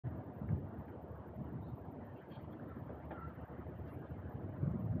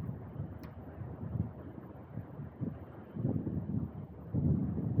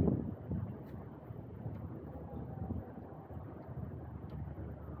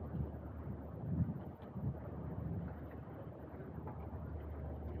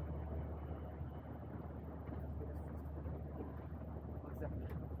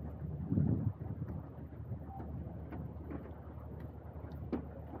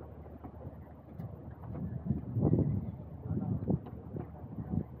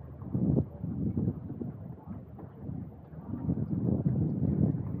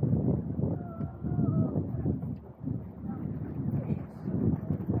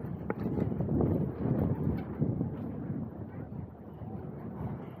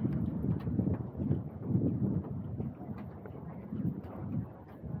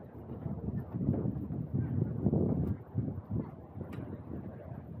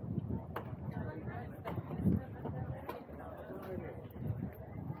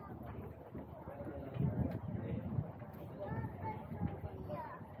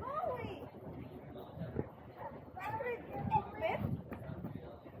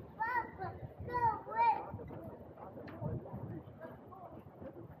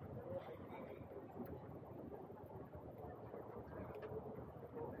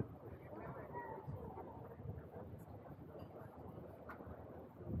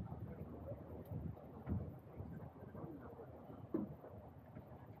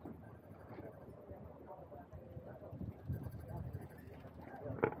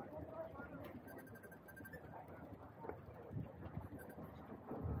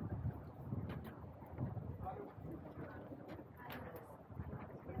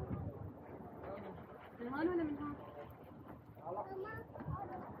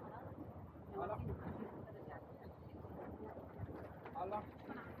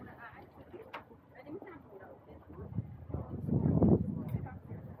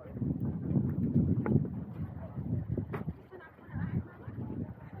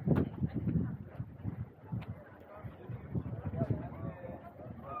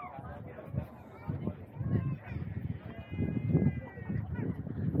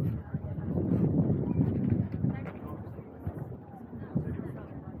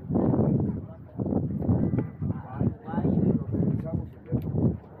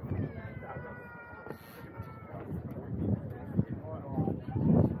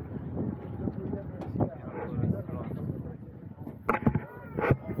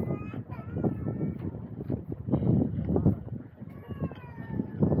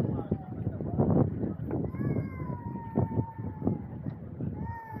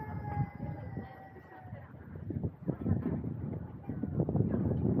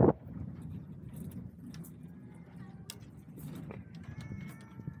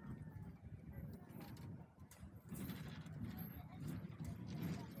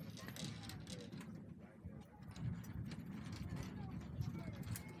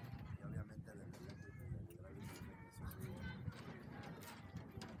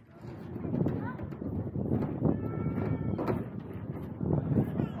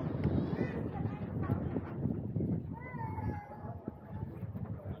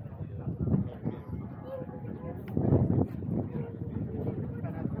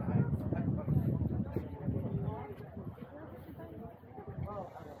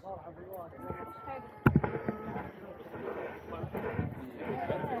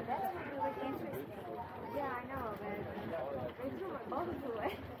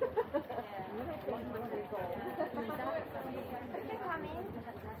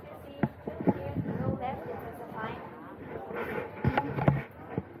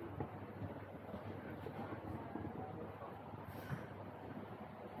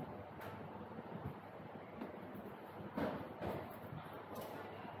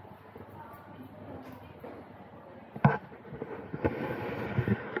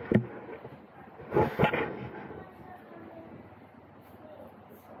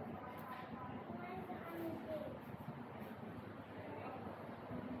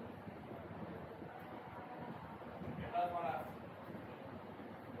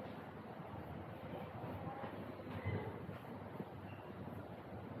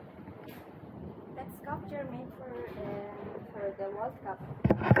sculpture made for the World Cup.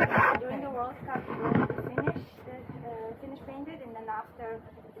 During the World Cup, we go to finish painted, and then after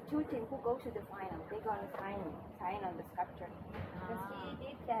the two teams who go to the final, they're gonna sign on the sculpture. Because he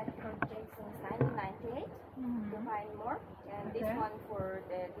did that project since 1998 to find more, and this one for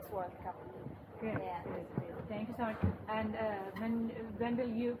this World Cup. Great, yeah. Great. Thank you so much. And when will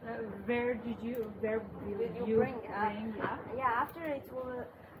you? Where will you bring? Yeah, after it will.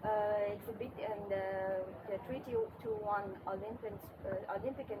 It's a bit in the 3-2-1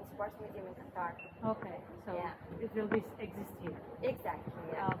 Olympic and Sports Museum in Qatar. Okay, so it will exist here. Exactly.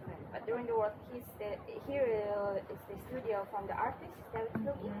 Yeah. Okay. But during the work, here is the studio from the artist that is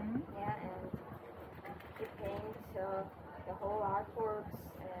looking. Yeah, and he paints the whole artworks,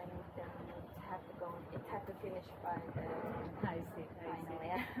 and then it had to finish by the final.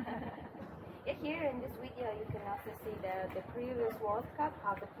 Yeah. Here in this video, you can also see the previous World Cup,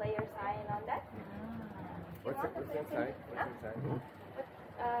 how the players sign on that. What's inside? But,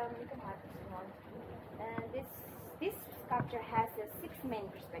 you can have this one. And this sculpture has a 6 main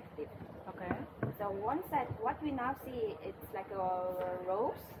perspective. Okay. So one side, what we now see, it's like a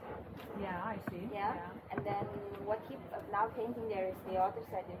rose. Yeah, I see. Yeah. And then what he's now painting there is the other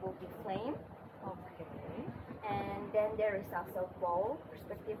side. It will be flame. Okay. And then there is also bowl,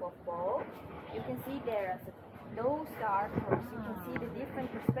 perspective of bowl. You can see there those artworks, you can see the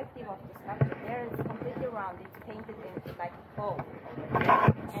different perspective of the sculpture. There it's completely round, it's painted in like bowl.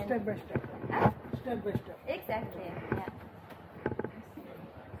 Step by step. Step by step. Exactly, yeah.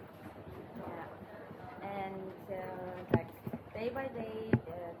 And like day by day,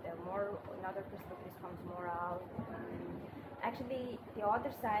 the more another perspective comes more out. Actually, the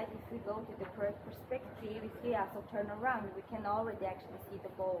other side, if we go to the perspective, if we also turn around, we can already actually see the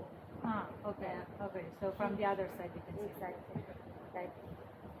bowl. Okay. Yeah. Okay, so from the other side you can see. Exactly. Like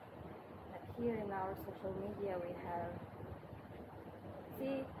here in our social media, we have,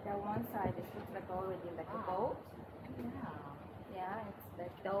 see, that one side, it looks like already like a boat. Yeah. Yeah, it's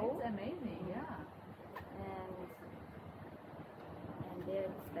like dough. It's amazing, yeah. And there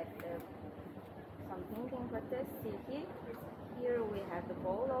it's like some thinking process. See here we have the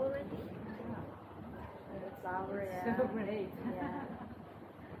bowl already. Yeah. And the flower. So great. Yeah.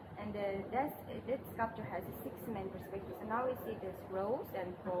 And that sculpture has 6 main perspectives. And now we see this rose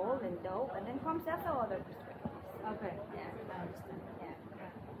and bowl and dough, and then comes also other perspectives. Okay. Yeah. I understand.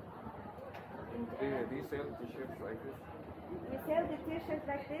 Yeah. Do you sell t-shirts like this? We sell the t-shirts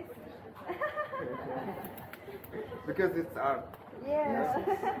like this. Because it's art. Yeah.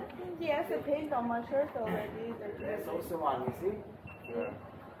 He has a paint on my shirt already. There's also one, you see? Yeah.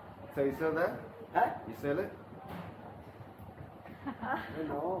 So you sell that? Huh? You sell it?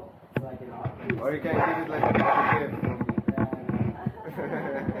 No, it's like an art piece. Or you can give it like a gift from me. So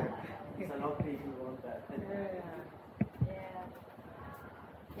a lot of people want that.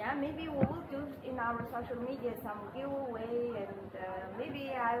 Yeah, maybe we will do in our social media some giveaway, and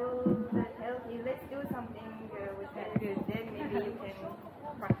maybe I will tell you, let's do something with that. Then maybe you can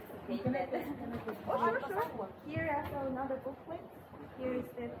participate in that. Oh, sure. Here also another booklet. Here is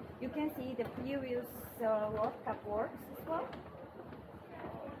you can see the previous World Cup works as well.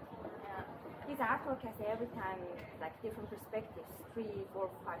 His artwork has every time like different perspectives, 3, 4,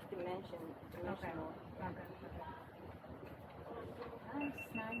 5 dimensional. Okay.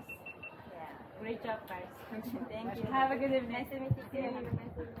 Nice. Yeah. Great job, guys. Thank you. Have a good evening. Nice to meet you too. Have a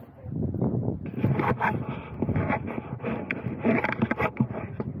nice evening.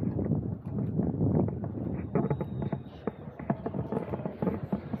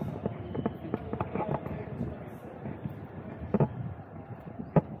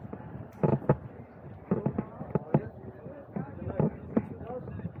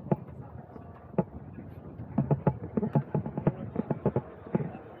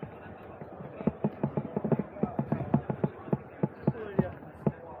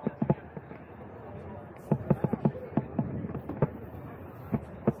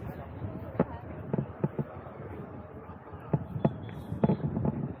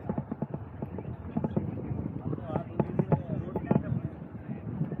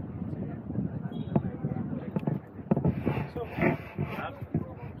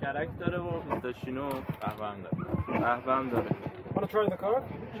 کرک داره و داشینو قهوه هم داره. قهوه هم داره. Want to try the car?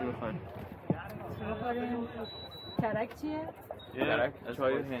 چی میخواین؟ کرک چیه؟ کرک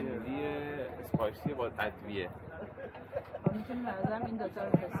چای هندی اسپایسی با ادویه. میتونیم برازم این دوتا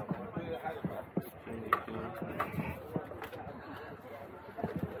رو بسیم.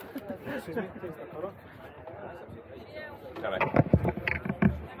 کرک.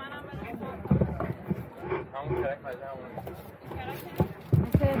 همون کرک مجه همون.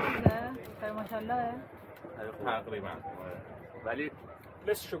 مثل چیزه؟ ماشاءالله. تقریبا ولی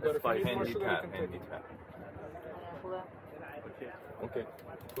less sugar if you need more هندی sugar تر you can take هندی it. تر خوبه. اوکی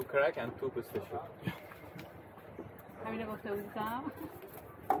تو کرک and تو پستشو همینه گفته بودم.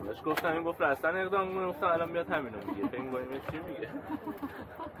 بهش گفتم این گفت رستن اقدام کنه گفتم الان میاد همینو میگه فکر می‌کنی چی میگه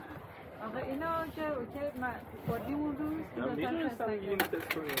آقا اینا که من بادی اون روز من میدونستم این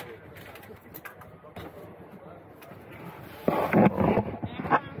تست کنیم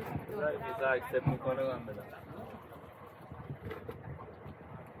ویزا اکسپت میکنه من بدم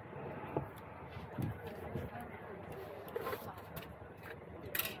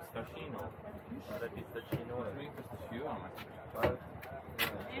پیستاشینو آره پیستاشینو پیستاشیو هم هست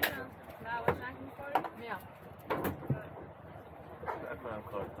میام. نکنم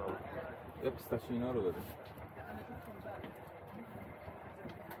کارتا یه پیستاشینو رو بده.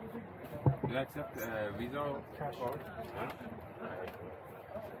 You accept Visa or card?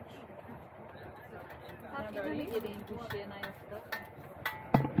 حتی نمیگیره این گوشیه نیفتاد.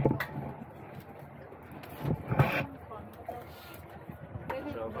 خیلی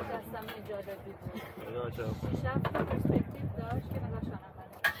مجسمه جالبی بود. 6 تا پرسپکتیو داشت که نگاه شانم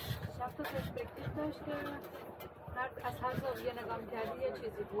بده. 6 تا پرسپکتیو داشت که از هر زاویه نگاه می‌کردی یه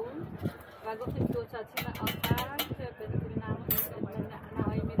چیزی بود و گفتیم دو تا تیم آخر که به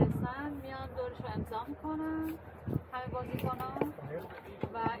نهایی میرسن میان دورش رو امضا میکنن همه بازیکنان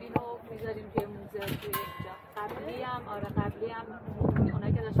و اینو میذاریم توی موزه توی اینجا. قبلی هم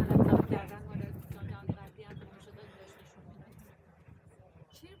اونایی که داشتن امضا کردن سال‌های قبلی هم میشه داد داشتشون.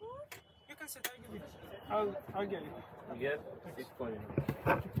 چی بود؟ You can sit, I'll get it. میگه سیت کنیم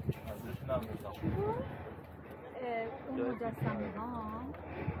ازشون هم بزن اون مجسمه ها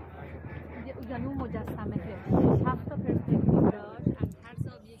یعنی اون مجسمه 7 تا پرسپکتیو داشت از هر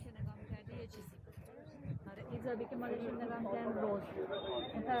زاویه که نگاه می‌کردی یه چیزی بود. آره این زاویه که ما داشتیم نگاه می‌کردیم روز بود.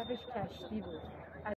 این طرفش کشتی بود.